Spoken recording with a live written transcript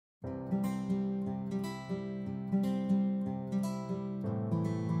Today,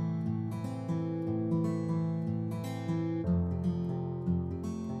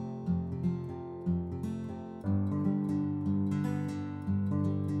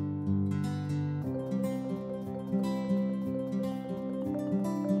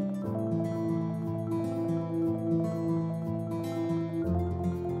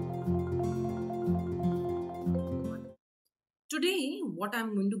 what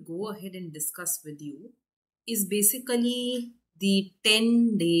I'm going to go ahead and discuss with you is basically the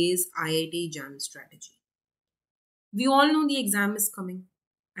 10 days IIT JAM strategy. We all know the exam is coming,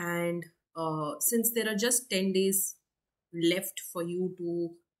 and since there are just 10 days left for you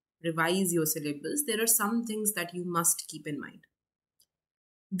to revise your syllabus, there are some things that you must keep in mind.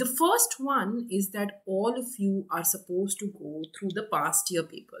 The first one is that all of you are supposed to go through the past year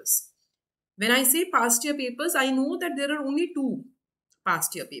papers. When I say past year papers, I know that there are only two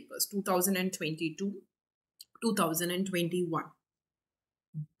past year papers, 2022, 2021.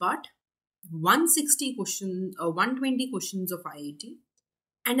 But 120 questions of IIT,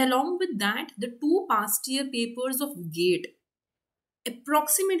 and along with that, the two past year papers of GATE.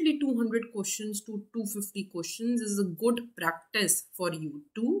 Approximately 200 questions to 250 questions is a good practice for you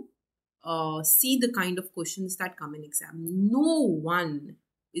to see the kind of questions that come in exam. No one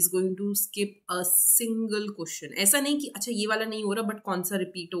is going to skip a single question. ऐसा नहीं कि अच्छा ये वाला नहीं हो रहा but कौन सा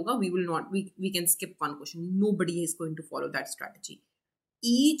repeat होगा, we can skip one question. Nobody is going to follow that strategy.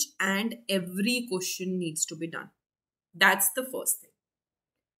 Each and every question needs to be done. That's the first thing.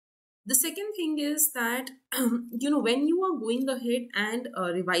 The second thing is that, when you are going ahead and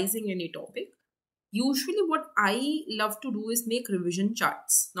revising any topic, usually what I love to do is make revision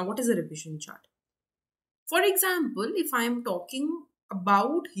charts. Now, what is a revision chart? For example, if I am talking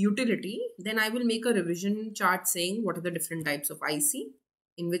about utility, then I will make a revision chart saying what are the different types of IC,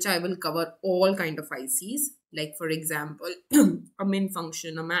 in which I will cover all kind of ICs. Like, for example, a min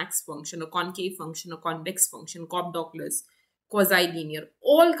function, a max function, a concave function, a convex function, Cobb-Douglas, quasi-linear,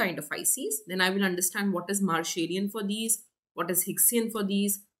 all kind of ICs. Then I will understand what is Marshallian for these, what is Hicksian for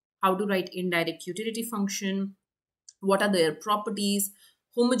these, how to write indirect utility function, what are their properties,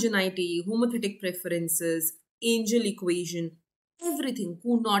 homogeneity, homothetic preferences, Angel equation, everything,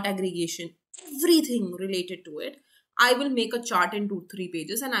 Coulomb aggregation, everything related to it. I will make a chart in 2-3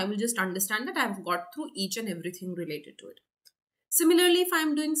 pages and I will just understand that I have got through each and everything related to it. Similarly, if I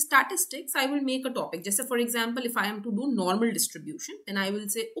am doing statistics, I will make a topic. Just for example, if I am to do normal distribution, then I will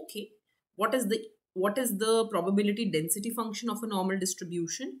say, okay, what is the probability density function of a normal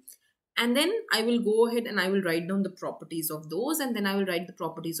distribution? And then I will go ahead and I will write down the properties of those, and then I will write the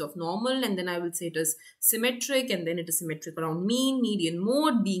properties of normal, and then I will say it is symmetric, and then it is symmetric around mean, median,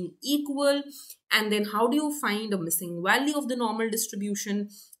 mode, being equal. And then how do you find a missing value of the normal distribution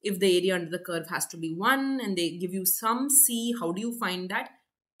if the area under the curve has to be 1 and they give you some C? How do you find that?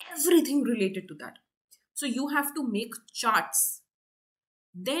 Everything related to that. So you have to make charts.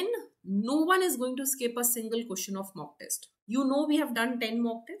 Then no one is going to skip a single question of mock test. We have done 10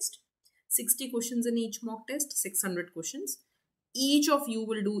 mock tests. 60 questions in each mock test, 600 questions. Each of you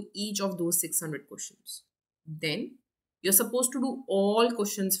will do each of those 600 questions. Then you're supposed to do all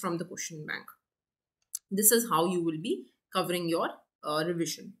questions from the question bank. This is how you will be covering your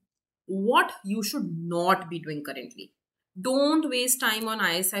revision. What you should not be doing currently. Don't waste time on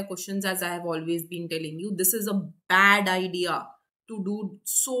ISI questions, as I have always been telling you. This is a bad idea to do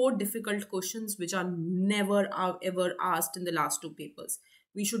so difficult questions which are never ever asked in the last 2 papers.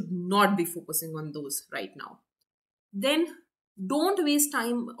 We should not be focusing on those right now. Then don't waste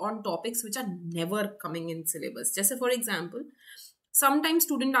time on topics which are never coming in syllabus. Just for example, sometimes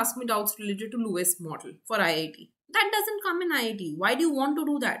students ask me doubts related to Lewis model for IIT. That doesn't come in IIT. Why do you want to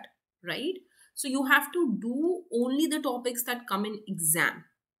do that, right? So you have to do only the topics that come in exam.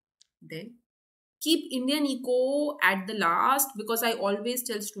 Then keep Indian Eco at the last, because I always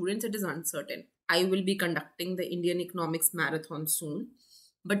tell students it is uncertain. I will be conducting the Indian Economics Marathon soon.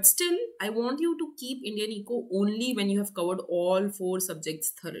 But still, I want you to keep Indian Eco only when you have covered all 4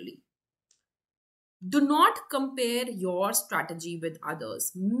 subjects thoroughly. Do not compare your strategy with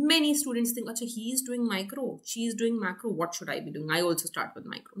others. Many students think, acha, he is doing micro, she is doing macro, what should I be doing? I also start with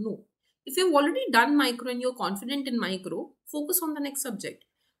micro. No. If you've already done micro and you're confident in micro, focus on the next subject.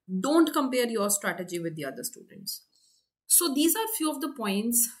 Don't compare your strategy with the other students. So these are few of the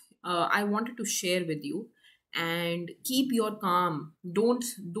points I wanted to share with you. And keep your calm. Don't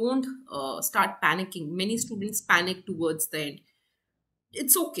start panicking. Many students panic towards the end.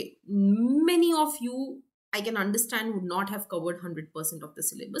 It's okay. Many of you, I can understand, would not have covered 100% of the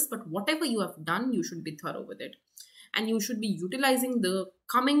syllabus, but whatever you have done, you should be thorough with it. and you should be utilizing the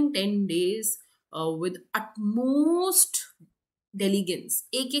coming 10 days with utmost diligence.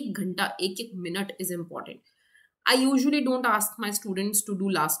 एक घंटा, एक minute is important. I usually don't ask my students to do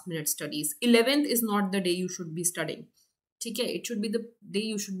last minute studies. 11th is not the day you should be studying. Okay, it should be the day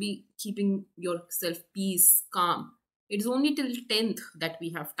you should be keeping yourself peace, calm. It is only till 10th that we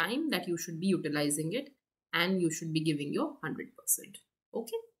have time, that you should be utilizing it, and you should be giving your 100%.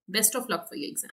 Okay, best of luck for your exam.